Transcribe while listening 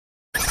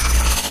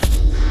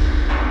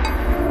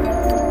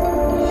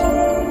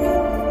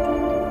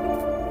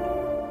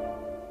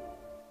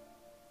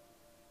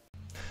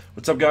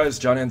What's up, guys?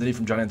 John Anthony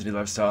from John Anthony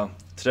Lifestyle.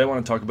 Today I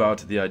want to talk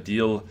about the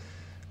ideal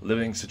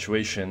living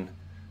situation,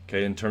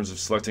 okay, in terms of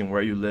selecting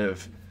where you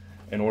live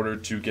in order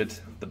to get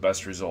the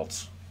best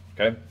results,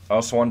 okay? I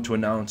also want to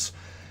announce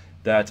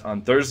that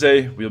on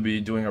Thursday we'll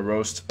be doing a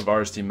roast of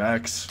RSD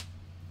Max,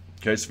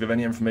 okay? So if you have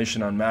any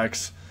information on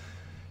Max,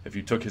 if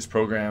you took his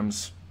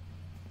programs,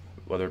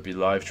 whether it be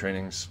live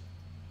trainings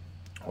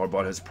or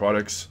bought his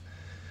products,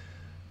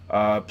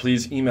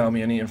 please email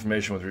me any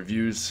information with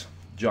reviews,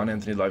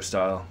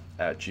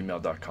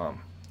 johnanthonylifestyle@gmail.com.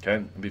 Okay,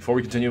 and before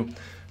we continue,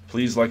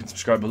 please like and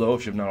subscribe below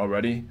if you have not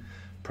already.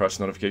 Press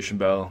the notification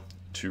bell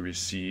to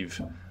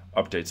receive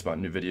updates about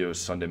new videos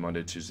Sunday,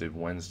 Monday, Tuesday,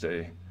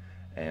 Wednesday,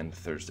 and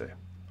Thursday.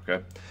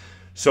 Okay,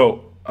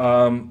 so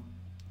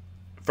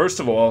first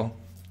of all,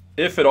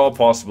 if at all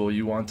possible,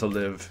 you want to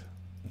live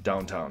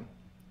downtown.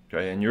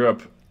 Okay, in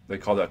Europe they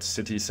call that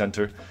city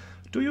center.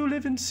 Do you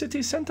live in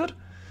city center?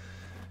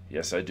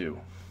 Yes, I do.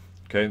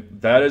 Okay,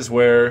 that is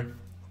where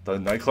the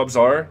nightclubs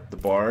are, the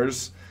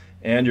bars,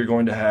 and you're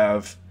going to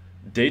have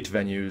date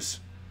venues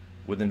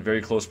within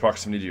very close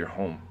proximity to your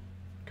home.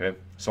 Okay,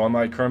 so on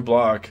my current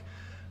block,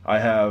 I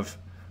have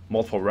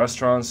multiple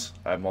restaurants,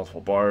 I have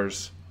multiple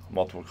bars,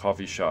 multiple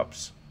coffee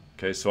shops.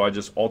 Okay, so I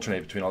just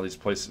alternate between all these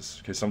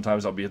places. Okay,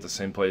 sometimes I'll be at the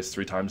same place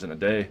 3 times in a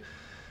day,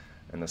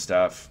 and the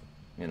staff,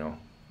 you know,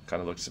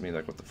 kind of looks at me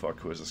like, what the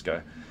fuck, who is this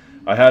guy?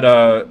 I had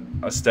a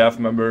staff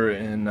member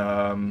in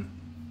a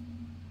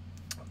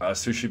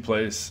sushi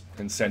place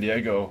in San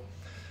Diego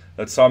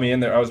that saw me in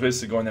there. I was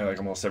basically going there like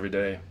almost every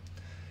day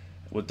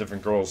with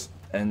different girls,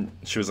 and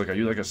she was like, "Are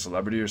you like a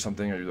celebrity or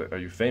something? Are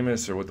you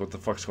famous, or what the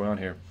fuck's going on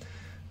here?"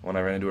 When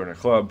I ran into her in a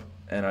club,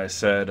 and I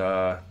said,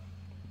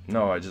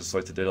 "No, I just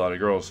like to date a lot of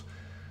girls."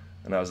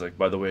 And I was like,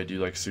 "By the way, do you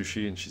like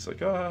sushi?" And she's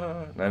like,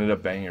 "Ah." And I ended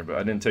up banging her, but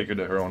I didn't take her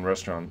to her own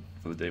restaurant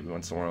for the date. We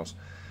went somewhere else.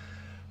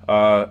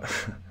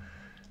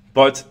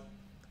 But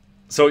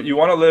so you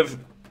want to live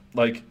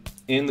like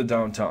in the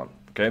downtown.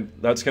 Okay,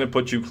 that's going to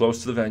put you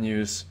close to the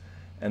venues,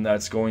 and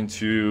that's going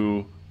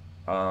to,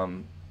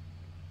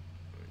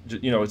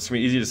 you know, it's going to be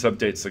easy to set up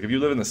dates. Like if you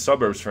live in the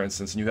suburbs, for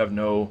instance, and you have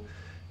no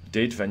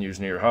date venues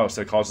near your house,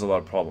 that causes a lot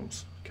of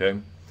problems. Okay,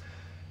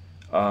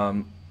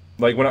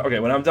 like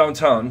when I'm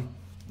downtown,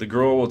 the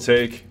girl will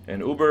take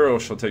an Uber or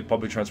she'll take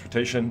public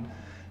transportation,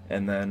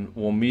 and then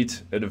we'll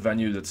meet at a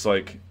venue that's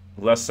like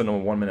less than a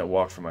 1-minute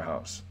walk from my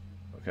house.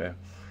 Okay.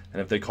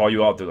 And if they call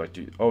you out, they're like,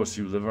 "Oh,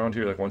 so you live around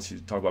here?" Like once you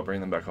talk about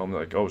bringing them back home, they're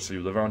like, "Oh, so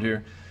you live around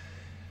here?"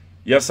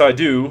 Yes, I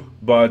do,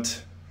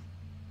 but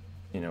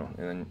you know,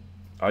 and then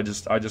I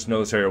just know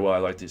this area well. I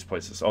like these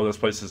places. Oh, this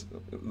place is,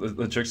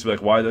 the chicks will be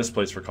like, "Why this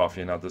place for coffee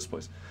and not this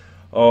place?"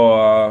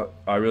 "Oh,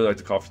 I really like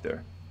the coffee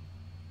there."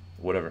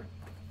 Whatever.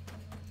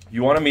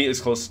 You want to meet as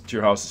close to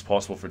your house as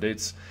possible for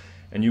dates,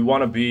 and you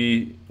want to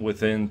be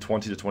within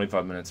 20 to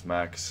 25 minutes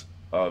max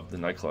of the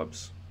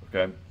nightclubs.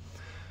 Okay,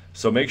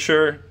 so make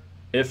sure,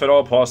 if at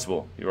all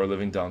possible, you are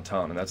living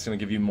downtown, and that's going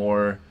to give you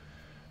more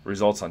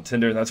results on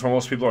Tinder, and that's where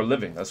most people are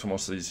living. That's where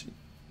most of these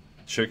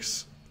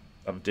chicks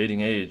of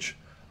dating age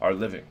are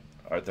living.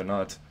 All right, they're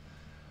not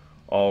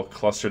all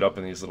clustered up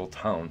in these little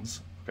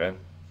towns. Okay,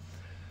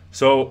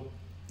 so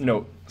you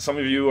know, some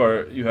of you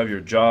have your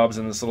jobs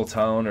in this little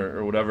town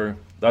or whatever.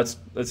 That's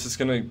just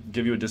going to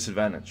give you a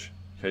disadvantage.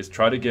 Okay, so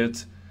try to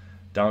get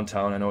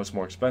downtown. I know it's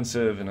more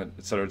expensive, and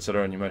et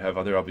cetera, and you might have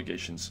other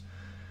obligations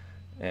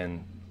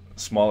and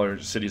smaller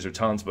cities or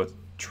towns, but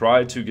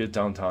try to get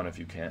downtown if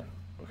you can.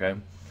 Okay,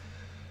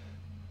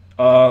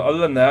 other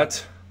than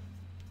that,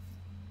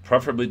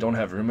 preferably don't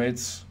have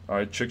roommates. All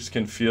right, chicks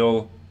can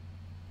feel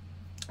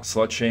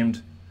slut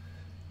shamed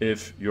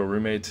if your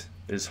roommate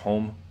is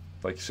home.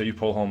 Like say you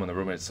pull home and the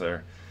roommate's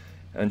there,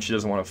 and she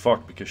doesn't want to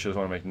fuck because she doesn't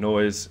want to make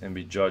noise and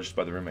be judged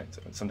by the roommate.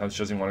 And sometimes she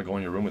doesn't want to go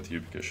in your room with you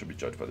because she'll be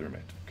judged by the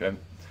roommate. Okay,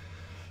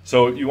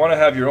 so you want to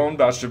have your own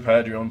bachelor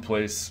pad, your own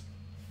place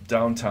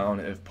downtown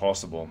if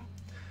possible.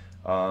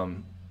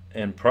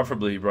 And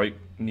preferably right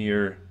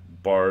near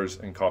bars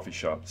and coffee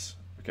shops,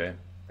 okay,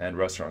 and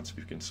restaurants if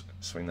you can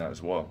swing that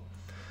as well.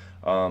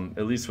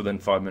 At least within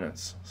 5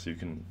 minutes, so you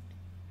can,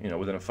 you know,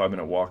 within a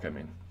 5-minute walk. I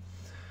mean,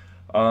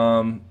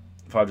 5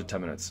 to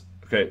 10 minutes.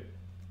 Okay,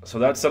 so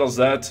that settles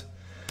that.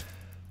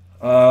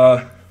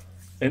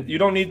 And you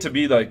don't need to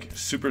be like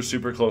super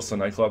close to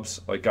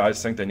nightclubs. Like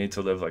guys think they need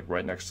to live like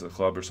right next to the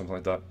club or something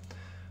like that.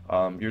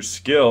 Your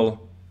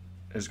skill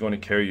is going to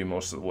carry you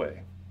most of the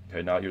way.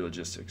 Okay, not your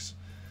logistics.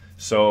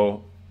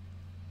 So,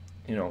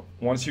 you know,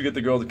 once you get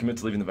the girl to commit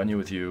to leaving the venue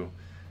with you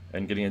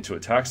and getting into a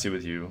taxi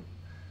with you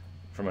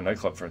from a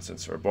nightclub, for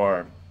instance, or a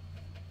bar,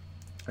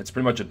 it's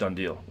pretty much a done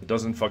deal. It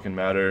doesn't fucking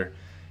matter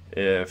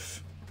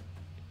if,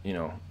 you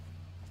know,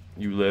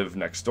 you live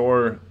next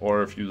door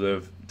or if you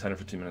live 10 or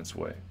 15 minutes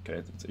away.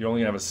 Okay, you're only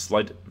gonna have a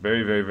slight,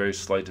 very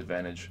slight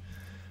advantage,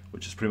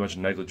 which is pretty much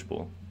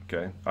negligible.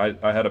 Okay,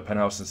 I had a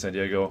penthouse in San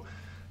Diego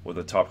with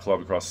a top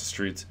club across the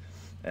street,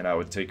 and I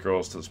would take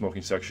girls to the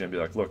smoking section and be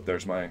like, "Look,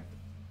 there's my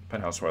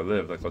penthouse where I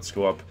live. Like, let's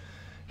go up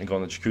and go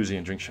in the jacuzzi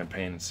and drink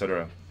champagne,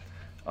 etc.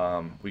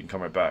 We can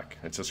come right back.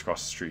 It's just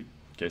across the street."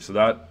 Okay, so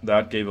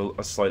that gave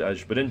a slight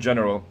edge, but in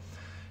general,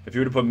 if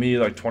you were to put me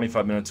like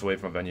 25 minutes away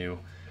from a venue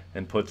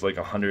and put like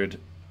 100,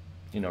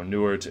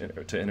 newer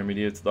to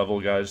intermediate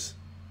level guys,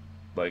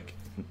 like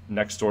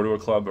next door to a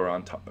club or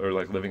on top, or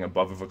like living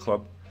above a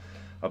club,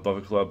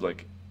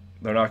 like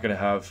they're not going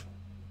to have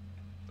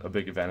a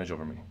big advantage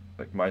over me.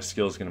 Like my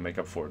skill is going to make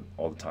up for it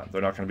all the time.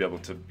 They're not going to be able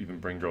to even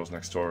bring girls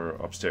next door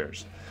or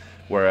upstairs.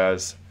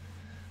 Whereas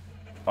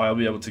I'll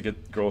be able to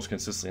get girls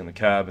consistently in the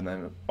cab, and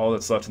then all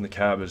that's left in the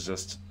cab is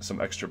just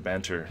some extra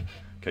banter.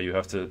 Okay, you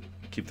have to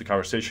keep the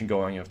conversation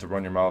going. You have to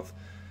run your mouth,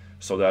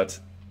 so that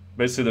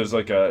basically there's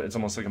like it's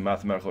almost like a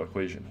mathematical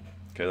equation.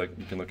 Okay, like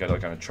you can look at it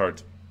like on a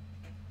chart.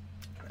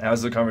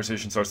 As the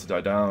conversation starts to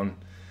die down,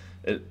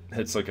 it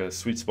hits like a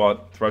sweet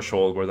spot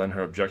threshold where then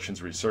her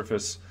objections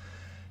resurface,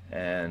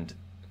 and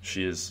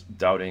she is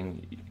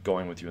doubting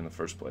going with you in the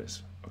first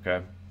place.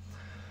 Okay,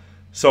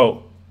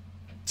 so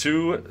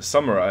to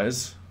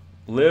summarize,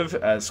 live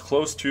as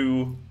close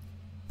to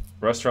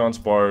restaurants,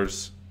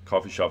 bars,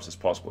 coffee shops as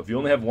possible. If you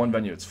only have one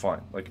venue, it's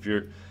fine. Like if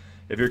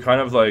you're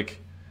kind of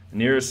like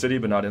near a city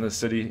but not in the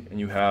city, and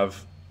you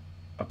have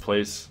a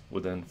place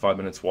within 5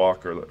 minutes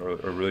walk or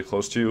really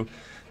close to you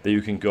that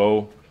you can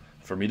go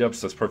for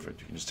meetups, that's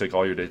perfect. You can just take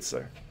all your dates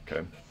there.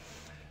 Okay.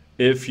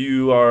 If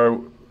you are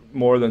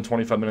more than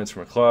 25 minutes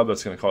from a club,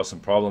 that's going to cause some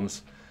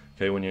problems.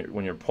 Okay, when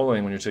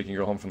you're taking your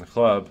girl home from the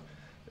club,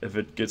 if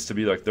it gets to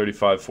be like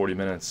 35, 40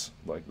 minutes,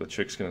 like the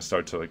chick's going to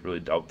start to like really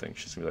doubt things.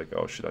 She's going to be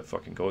like, oh, should I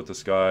fucking go with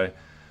this guy?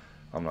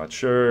 I'm not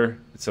sure,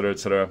 etc.,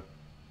 etc.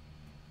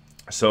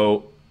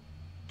 So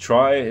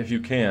try, if you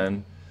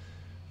can,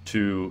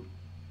 to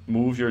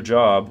move your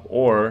job,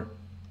 or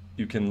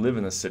you can live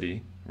in the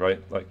city,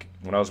 right? Like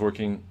when I was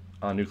working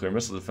on nuclear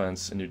missile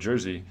defense in New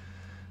Jersey,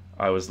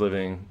 I was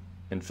living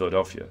in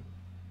Philadelphia,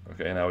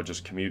 okay, and I would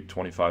just commute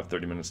 25,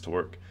 30 minutes to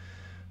work.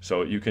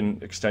 So you can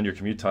extend your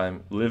commute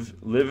time, live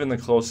in the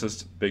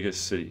closest,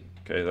 biggest city,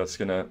 okay? That's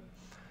gonna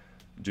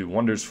do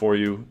wonders for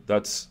you.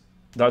 That's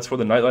where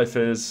the nightlife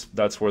is.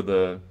 That's where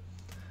the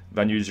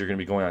venues you're gonna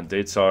be going on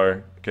dates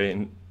are, okay?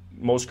 And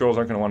most girls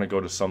aren't gonna wanna go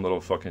to some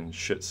little fucking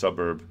shit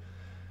suburb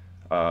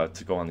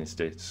to go on these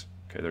dates,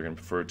 okay? They're gonna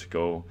prefer to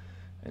go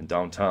in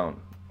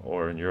downtown,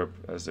 or in Europe,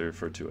 as they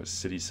refer to as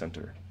city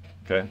center,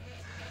 okay?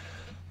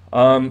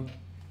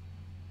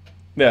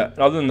 Yeah,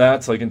 other than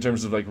that, like in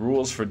terms of like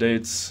rules for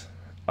dates,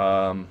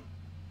 I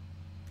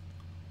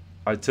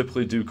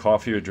typically do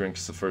coffee or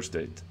drinks the first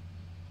date,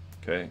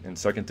 okay? And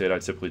second date, I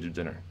typically do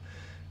dinner.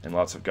 And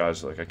lots of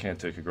guys are like, I can't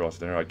take a girl out to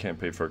dinner. I can't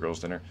pay for a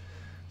girl's dinner.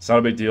 It's not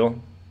a big deal.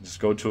 Just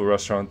go to a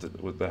restaurant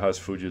that has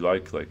food you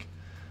like. Like,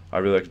 I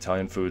really like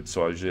Italian food,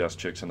 so I usually ask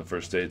chicks on the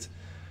first date,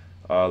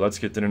 let's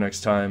get dinner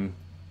next time.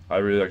 I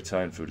really like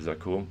Italian food. Is that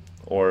cool?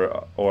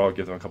 Or I'll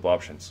give them a couple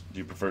options. Do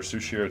you prefer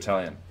sushi or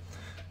Italian?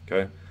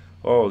 Okay.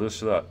 Oh,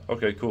 this or that.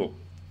 Okay, cool.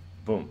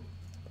 Boom.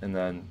 And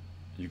then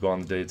you go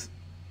on the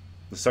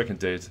second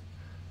date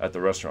at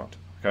the restaurant,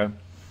 okay?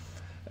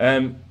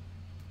 And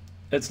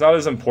it's not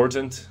as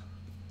important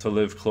to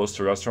live close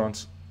to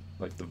restaurants,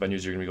 like the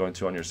venues you're gonna be going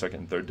to on your second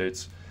and third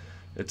dates.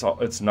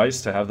 It's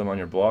nice to have them on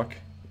your block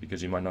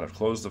because you might not have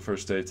closed the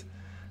first date,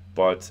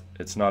 but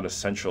it's not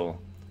essential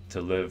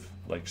to live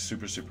like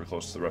super, super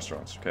close to the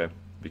restaurants, okay?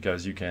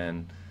 Because you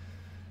can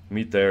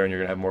meet there and you're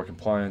gonna have more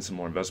compliance and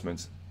more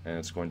investment, and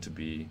it's going to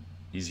be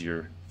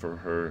easier for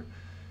her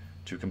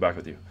to come back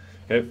with you.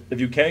 Okay, if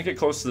you can't get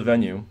close to the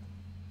venue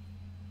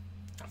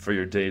for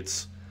your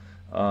dates,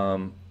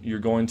 you're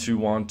going to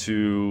want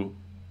to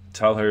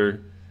tell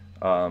her.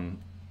 Well,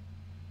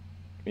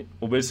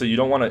 basically, you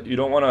don't want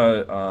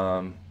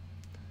to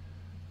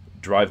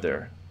drive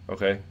there.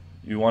 Okay,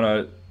 you want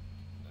to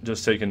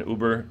just take an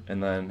Uber,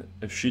 and then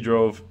if she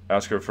drove,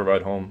 ask her for a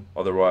ride home.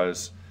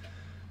 Otherwise,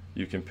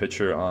 you can pitch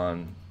her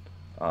on,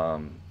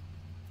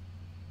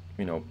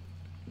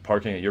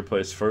 parking at your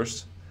place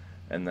first,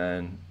 and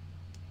then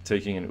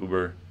taking an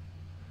Uber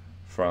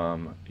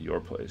from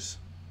your place,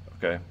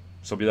 okay?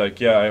 So be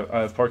like, yeah, I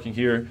have parking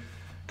here,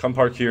 come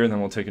park here, and then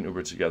we'll take an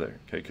Uber together,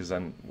 okay? Because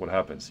then what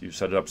happens? You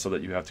set it up so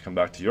that you have to come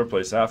back to your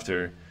place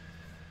after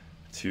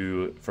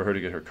for her to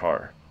get her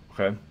car,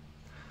 okay?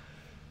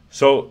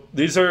 So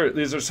these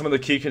are some of the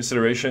key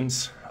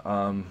considerations.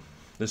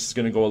 This is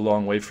gonna go a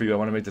long way for you. I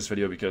wanna make this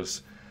video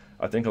because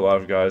I think a lot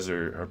of guys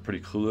are pretty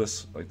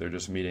clueless, like they're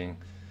just meeting.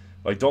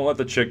 Like, don't let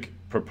the chick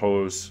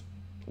propose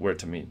where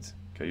to meet.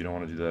 Okay, you don't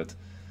want to do that.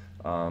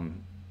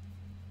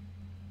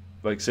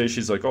 Like, say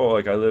she's like, oh,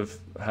 like I live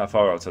a half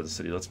hour outside the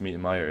city. Let's meet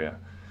in my area.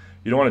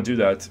 You don't want to do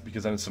that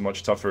because then it's a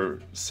much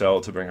tougher sell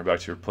to bring her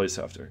back to your place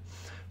after.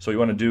 So what you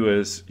want to do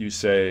is you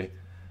say,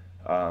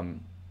 well,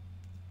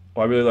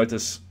 I really like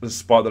this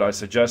spot that I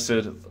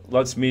suggested.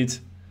 Let's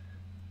meet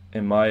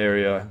in my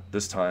area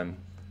this time,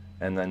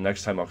 and then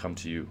next time I'll come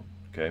to you.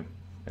 Okay,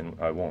 and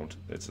I won't.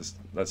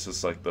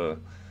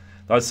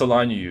 That's the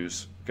line you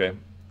use, okay?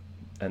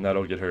 And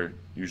that'll get her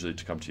usually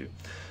to come to you.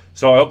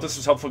 So I hope this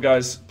was helpful,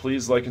 guys.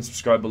 Please like and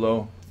subscribe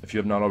below if you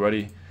have not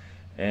already.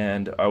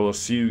 And I will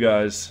see you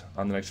guys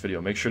on the next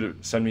video. Make sure to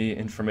send me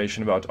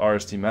information about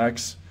RSD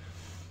Max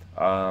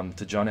to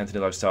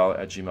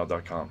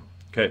johnanthonylifestyle@gmail.com.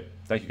 Okay,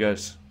 thank you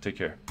guys. Take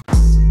care.